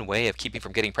number one way of keeping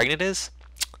from getting pregnant is?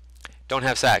 Don't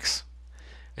have sex.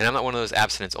 And I'm not one of those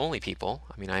abstinence-only people.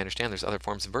 I mean, I understand there's other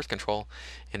forms of birth control,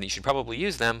 and that you should probably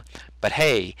use them. But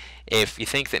hey, if you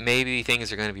think that maybe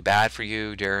things are going to be bad for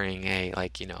you during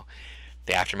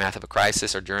the aftermath of a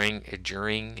crisis or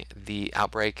during the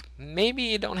outbreak, maybe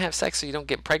you don't have sex so you don't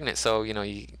get pregnant, so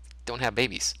you don't have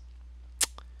babies.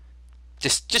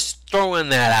 Just throwing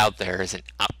that out there as an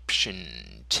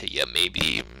option to you.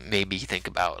 Maybe think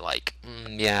about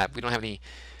yeah, we don't have any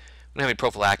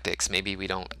prophylactics. Maybe we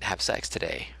don't have sex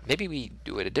today. Maybe we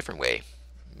do it a different way.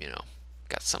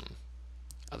 Got some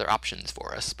other options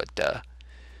for us. But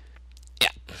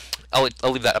yeah, I'll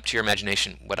leave that up to your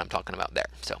imagination what I'm talking about there.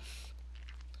 So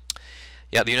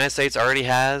yeah, the United States already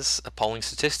has appalling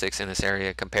statistics in this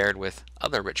area compared with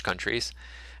other rich countries.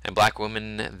 And black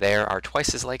women there are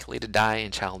twice as likely to die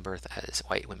in childbirth as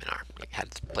white women are. We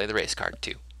had to play the race card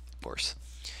too, of course.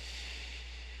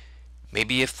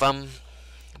 Maybe if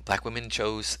black women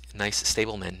chose nice,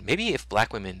 stable men. Maybe if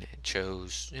black women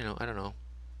chose, I don't know.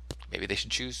 Maybe they should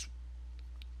choose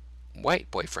white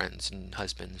boyfriends and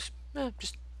husbands.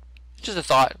 Just Just a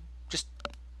thought. Just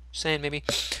saying maybe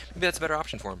that's a better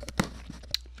option for him.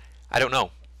 I don't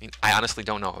know. I honestly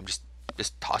don't know. I'm just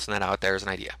tossing that out there as an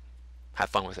idea. Have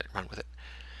fun with it. Run with it.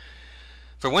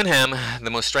 For Wyndham,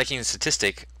 the most striking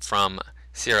statistic from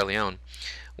Sierra Leone,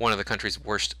 one of the countries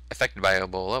worst affected by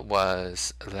Ebola,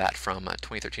 was that from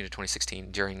 2013 to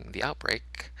 2016, during the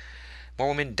outbreak, more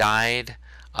women died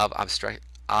of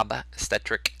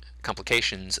obstetric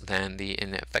complications than the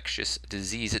infectious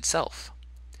disease itself.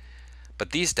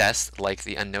 But these deaths, like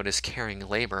the unnoticed caring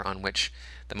labor on which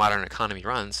the modern economy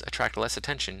runs, attract less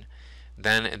attention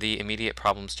than the immediate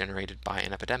problems generated by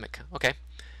an epidemic. Okay,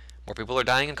 more people are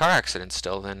dying in car accidents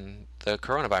still than the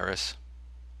coronavirus.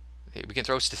 We can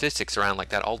throw statistics around like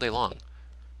that all day long.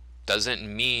 Doesn't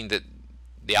mean that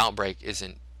the outbreak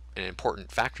isn't an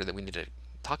important factor that we need to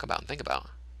talk about and think about.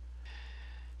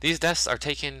 These deaths are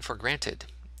taken for granted.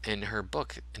 In her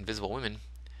book, Invisible Women,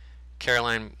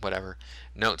 Caroline whatever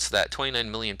notes that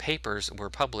 29 million papers were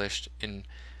published in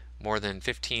more than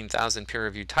 15,000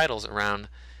 peer-reviewed titles around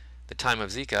the time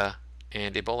of Zika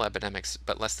and Ebola epidemics,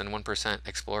 but less than 1%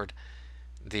 explored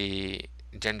the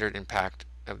gendered impact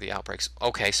of the outbreaks.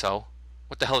 Okay, so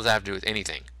what the hell does that have to do with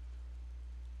anything?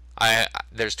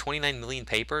 There's 29 million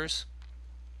papers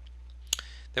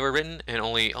that were written, and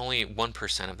only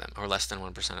 1% of them, or less than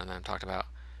 1% of them, talked about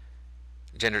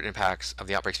gendered impacts of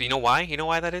the outbreaks. But you know why? You know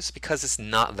why that is? Because it's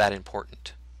not that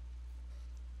important.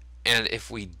 And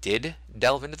if we did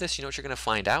delve into this, you know what you're going to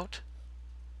find out?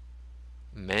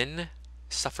 Men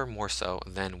suffer more so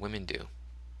than women do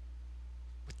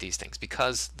with these things,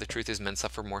 because the truth is men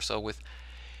suffer more so with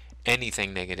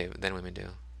anything negative than women do.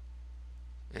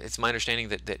 It's my understanding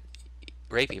that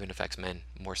rape even affects men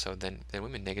more so than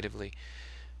women negatively,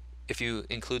 if you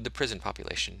include the prison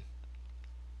population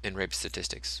in rape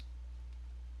statistics.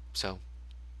 So,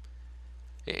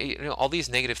 you know, all these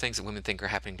negative things that women think are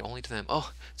happening only to them.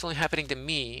 Oh, it's only happening to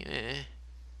me.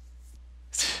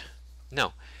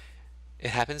 No, it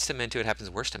happens to men too. It happens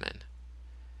worse to men.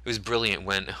 It was brilliant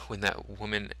when that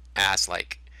woman asked,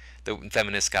 like, the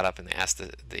feminists got up and they asked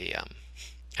the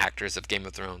actors of Game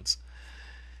of Thrones,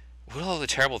 what are all the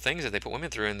terrible things that they put women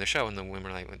through in the show? And the women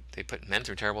were like, they put men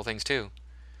through terrible things too.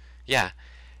 Yeah,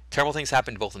 terrible things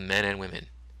happen to both men and women,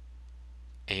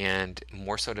 and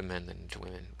more so to men than to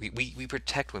women. We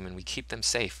protect women. We keep them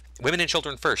safe. Women and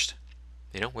children first.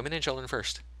 You know, women and children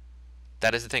first.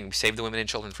 That is the thing. We save the women and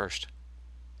children first.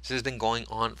 This has been going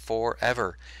on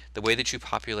forever. The way that you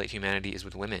populate humanity is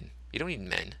with women. You don't need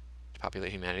men to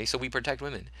populate humanity, so we protect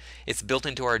women. It's built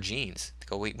into our genes. To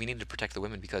go, we need to protect the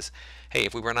women because, hey,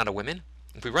 if we run out of women,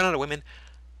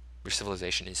 your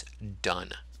civilization is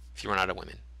done. If you run out of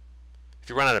women. If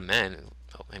you run out of men,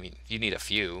 I mean, you need a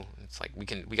few. It's like we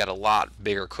got a lot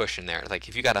bigger cushion there. Like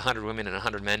if you got 100 women and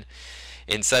 100 men,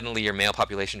 and suddenly your male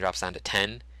population drops down to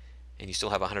 10, and you still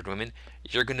have 100 women,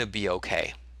 you're gonna be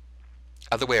okay.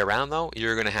 Other way around though,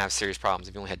 you're gonna have serious problems.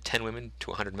 If you only had 10 women to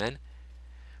 100 men,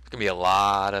 there's gonna be a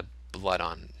lot of blood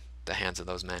on the hands of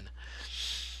those men.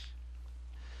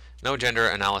 No gender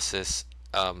analysis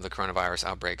of the coronavirus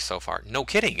outbreak so far. No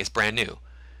kidding, it's brand new.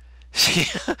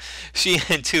 She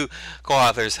and two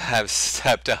co-authors have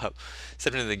stepped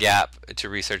into the gap to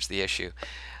research the issue.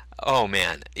 Oh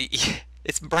man,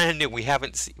 it's brand new. We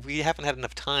haven't had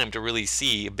enough time to really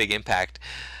see a big impact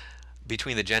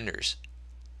between the genders.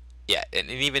 Yeah, and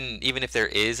even if there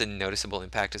is a noticeable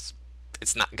impact,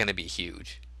 it's not going to be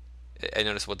huge. A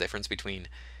noticeable difference between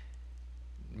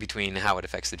how it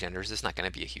affects the genders. It's not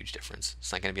going to be a huge difference.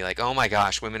 It's not going to be like, oh my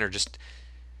gosh, women are just,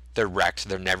 they're wrecked.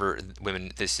 They're never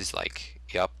women. This is like,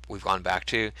 yep, we've gone back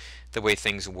to the way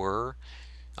things were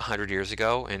 100 years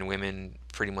ago, and women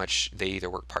pretty much, they either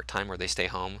work part-time or they stay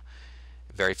home.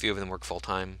 Very few of them work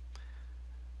full-time,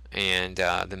 and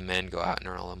the men go out and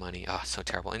earn all the money. Oh, so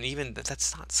terrible. And even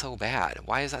that's not so bad.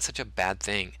 Why is that such a bad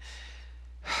thing?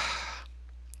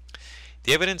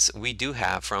 The evidence we do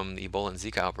have from the Ebola and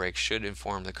Zika outbreak should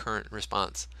inform the current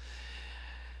response.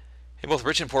 In both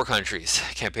rich and poor countries,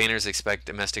 campaigners expect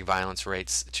domestic violence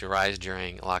rates to rise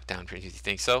during lockdown periods. You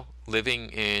think so? Living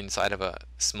inside of a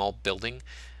small building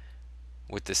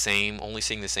with only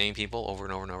seeing the same people over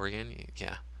and over and over again?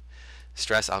 Yeah.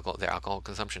 Stress, their alcohol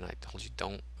consumption. I told you,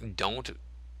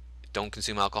 don't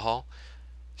consume alcohol.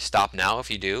 Stop now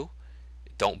if you do.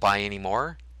 Don't buy any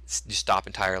more. Just stop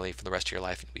entirely for the rest of your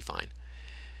life and you'll be fine.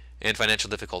 And financial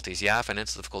difficulties. Yeah,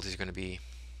 financial difficulties are going to be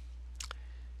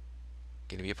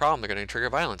a problem. They're going to trigger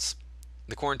violence.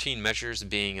 The quarantine measures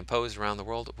being imposed around the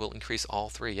world will increase all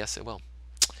three. Yes, it will.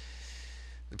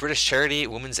 The British charity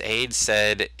Women's Aid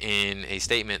said in a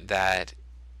statement that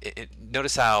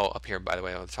notice how up here, by the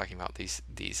way, I was talking about these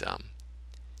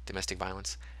domestic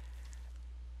violence.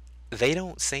 they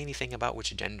don't say anything about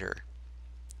which gender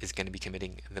is going to be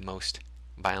committing the most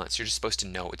violence. You're just supposed to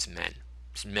know it's men.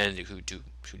 It's men who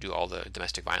do all the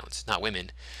domestic violence, not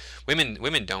women.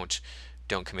 Women don't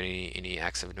commit any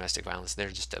acts of domestic violence. They're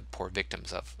just poor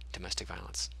victims of domestic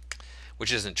violence,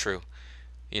 which isn't true.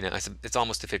 It's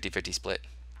almost a 50-50 split.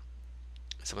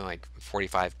 Something like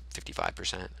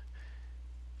 45-55%.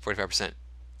 45%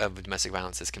 of domestic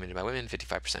violence is committed by women,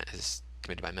 55% is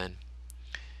committed by men.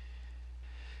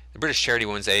 The British charity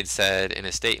Women's Aid said in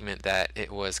a statement that it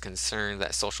was concerned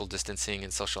that social distancing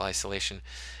and social isolation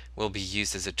will be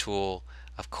used as a tool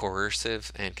of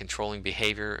coercive and controlling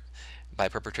behavior by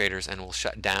perpetrators and will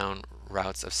shut down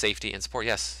routes of safety and support.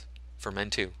 Yes, for men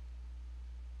too.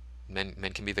 Men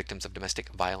can be victims of domestic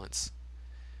violence.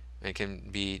 Men can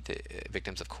be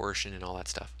victims of coercion and all that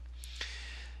stuff.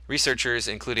 Researchers,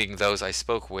 including those I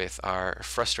spoke with, are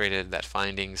frustrated that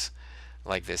findings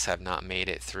like this have not made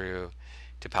it through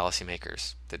to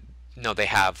policymakers. No, they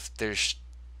have. There's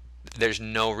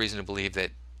no reason to believe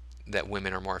that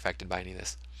women are more affected by any of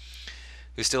this.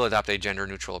 Who still adopt a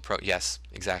gender-neutral approach? Yes,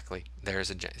 exactly.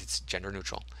 It's gender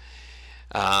neutral.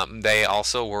 They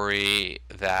also worry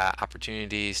that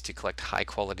opportunities to collect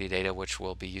high-quality data, which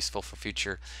will be useful for the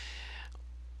future,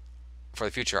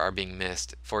 are being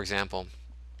missed. For example,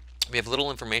 we have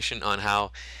little information on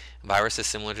how viruses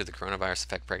similar to the coronavirus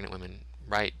affect pregnant women.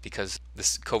 Right, because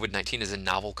this COVID-19 is a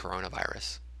novel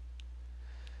coronavirus.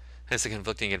 Hence the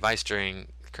conflicting advice during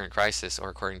the current crisis, or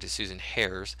according to Susan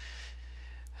Hare's,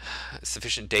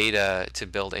 sufficient data to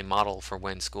build a model for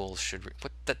when schools should...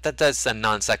 That's a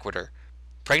non sequitur.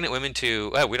 Pregnant women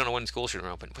we don't know when schools should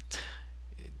reopen.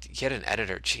 Get an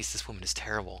editor. Jeez, this woman is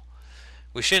terrible.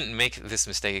 We shouldn't make this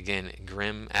mistake again,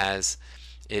 grim as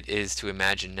it is to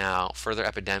imagine now. Further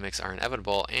epidemics are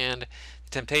inevitable, and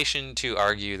temptation to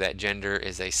argue that gender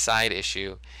is a side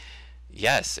issue,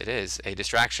 yes, it is. A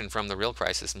distraction from the real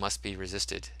crisis must be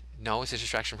resisted. No, it's a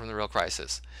distraction from the real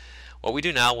crisis. What we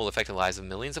do now will affect the lives of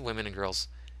millions of women and girls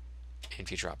in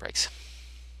future outbreaks.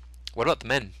 What about the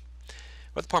men?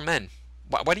 What about the poor men?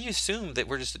 Why do you assume that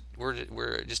we're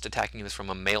just attacking this from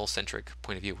a male-centric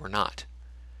point of view? We're not.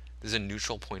 This is a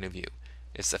neutral point of view.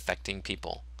 It's affecting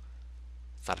people.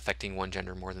 It's not affecting one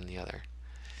gender more than the other.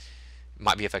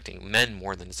 Might be affecting men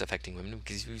more than it's affecting women,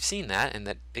 because we've seen that, and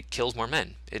that it kills more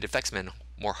men. It affects men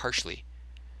more harshly.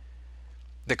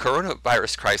 The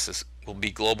coronavirus crisis will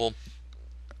be global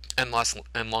and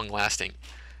long-lasting.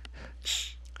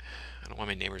 I don't want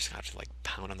my neighbors to have to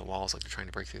pound on the walls like they're trying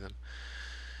to break through them.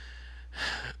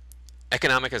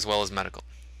 Economic as well as medical.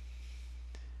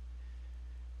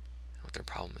 What their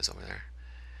problem is over there.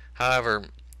 However,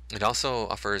 it also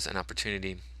offers an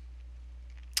opportunity.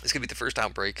 This could be the first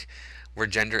outbreak where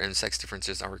gender and sex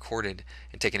differences are recorded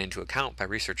and taken into account by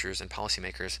researchers and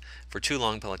policymakers. For too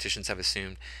long, politicians have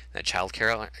assumed that child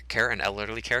care and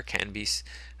elderly care can be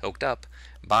hooked up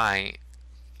by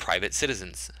private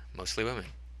citizens, mostly women,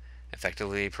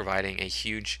 effectively providing a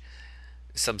huge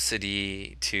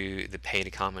subsidy to the paid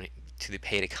economy.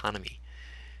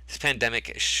 This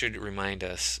pandemic should remind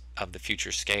us of the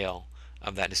future scale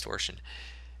of that distortion.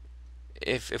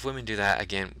 If women do that,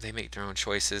 again, they make their own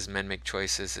choices, men make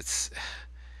choices, it's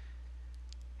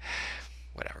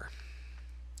whatever.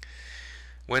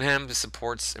 Wenham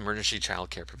supports emergency child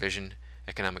care provision,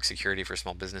 economic security for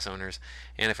small business owners,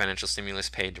 and a financial stimulus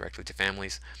paid directly to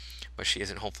families, but she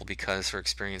isn't hopeful because her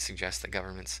experience suggests that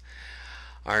governments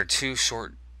are too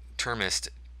short-termist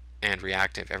and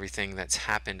reactive. Everything that's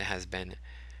happened has been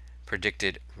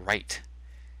predicted right,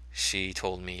 she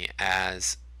told me,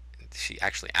 as she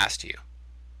actually asked you.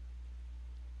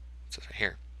 So it's right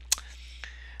here.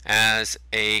 As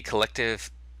a collective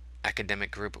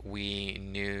academic group, we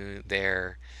knew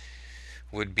there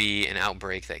would be an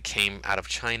outbreak that came out of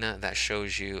China that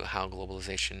shows you how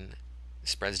globalization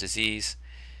spreads disease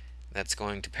that's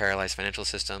going to paralyze financial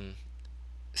systems,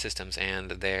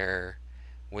 and there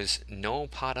was no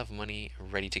pot of money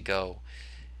ready to go,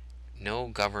 no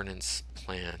governance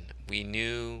plan. We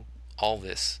knew all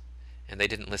this, and they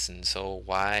didn't listen. So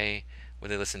why would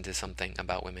they listen to something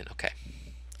about women? Okay,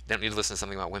 they don't need to listen to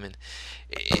something about women.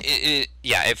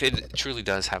 Yeah, if it truly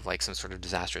does have some sort of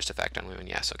disastrous effect on women,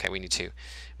 yes, okay, we need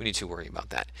to worry about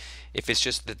that. If it's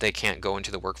just that they can't go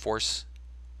into the workforce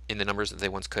in the numbers that they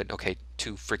once could, okay,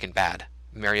 too freaking bad.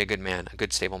 Marry a good man, a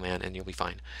good stable man, and you'll be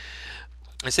fine.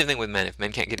 The same thing with men. If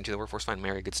men can't get into the workforce, fine,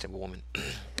 marry a good stable woman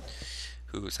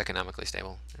who's economically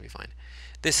stable. It'll be fine.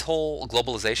 This whole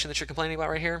globalization that you're complaining about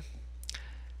right here,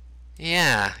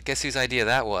 yeah, guess whose idea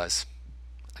that was?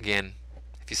 Again,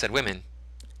 if you said women,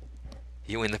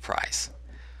 you win the prize.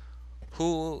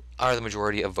 Who are the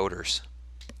majority of voters?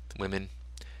 Women.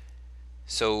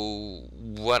 So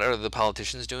what are the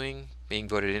politicians doing? Being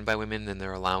voted in by women, then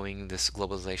they're allowing this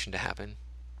globalization to happen.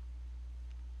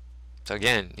 So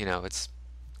again, it's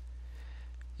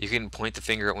you can point the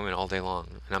finger at women all day long,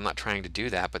 and I'm not trying to do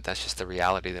that, but that's just the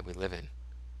reality that we live in.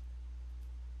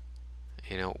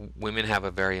 Women have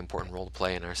a very important role to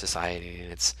play in our society,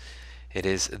 and it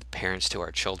is the parents to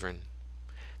our children.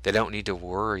 They don't need to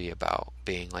worry about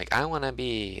being like, I want to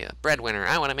be a breadwinner,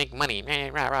 I want to make money,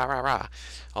 rah, rah, rah, rah,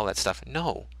 all that stuff.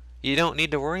 No, you don't need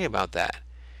to worry about that.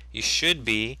 You should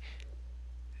be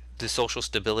the social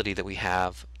stability that we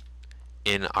have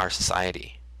in our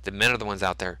society. The men are the ones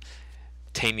out there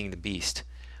taming the beast,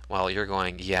 while you're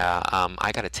going, yeah,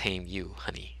 I gotta tame you,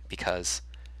 honey, because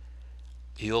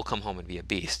you'll come home and be a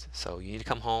beast. So you need to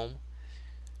come home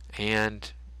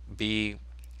and be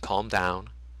calm down,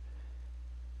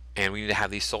 and we need to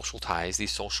have these social ties,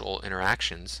 these social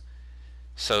interactions,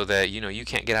 so that you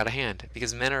can't get out of hand,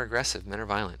 because men are aggressive, men are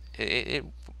violent.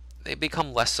 They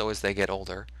become less so as they get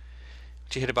older.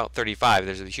 Once you hit about 35,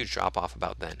 there's a huge drop off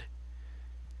about then.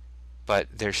 But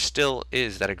there still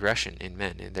is that aggression in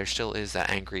men, and there still is that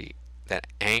angry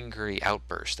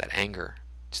outburst, that anger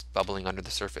just bubbling under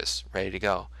the surface, ready to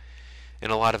go.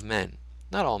 And a lot of men,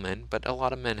 not all men, but a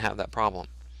lot of men have that problem.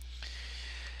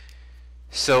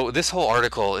 So this whole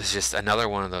article is just another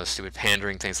one of those stupid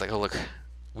pandering things, like, oh look,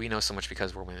 we know so much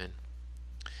because we're women.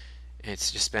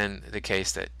 It's just been the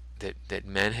case that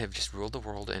men have just ruled the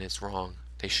world, and it's wrong.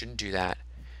 They shouldn't do that.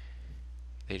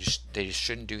 They just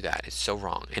shouldn't do that. It's so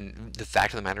wrong. And the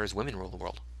fact of the matter is, women rule the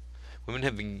world. Women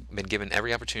have been given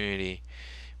every opportunity.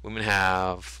 Women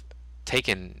have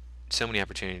taken so many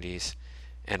opportunities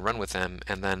and run with them,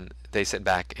 and then they sit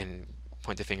back and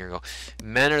point the finger and go,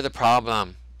 men are the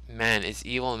problem. Men, it's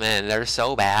evil men. They're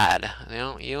so bad.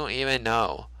 You don't even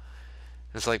know.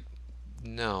 It's like,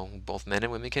 no, both men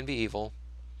and women can be evil.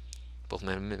 Both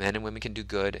men and women can do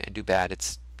good and do bad.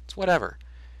 It's whatever.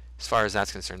 As far as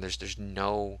that's concerned, there's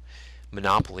no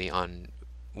monopoly on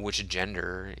which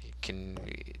gender can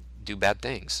do bad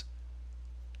things.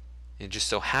 It just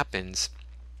so happens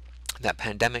that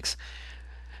pandemics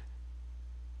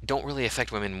don't really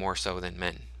affect women more so than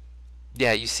men.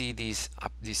 Yeah, you see these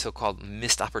so-called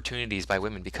missed opportunities by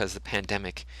women because the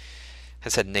pandemic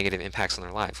has had negative impacts on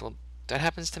their lives. Well, that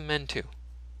happens to men too.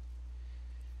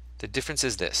 The difference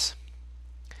is this: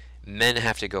 men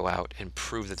have to go out and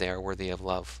prove that they are worthy of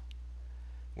love,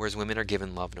 whereas women are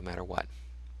given love no matter what.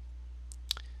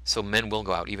 So men will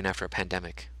go out even after a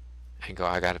pandemic and go,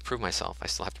 I got to prove myself. I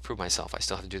still have to prove myself. I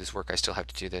still have to do this work. I still have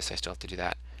to do this. I still have to do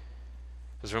that.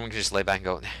 Because women can just lay back and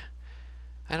go,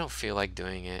 I don't feel like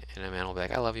doing it. And a man will be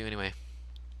like, I love you anyway.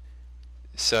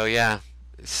 So yeah,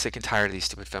 sick and tired of these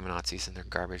stupid feminazis and their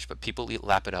garbage. But people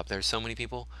lap it up. There's so many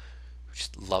people who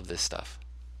just love this stuff.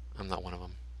 I'm not one of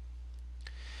them.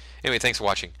 Anyway, thanks for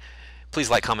watching. Please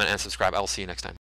like, comment, and subscribe. I will see you next time.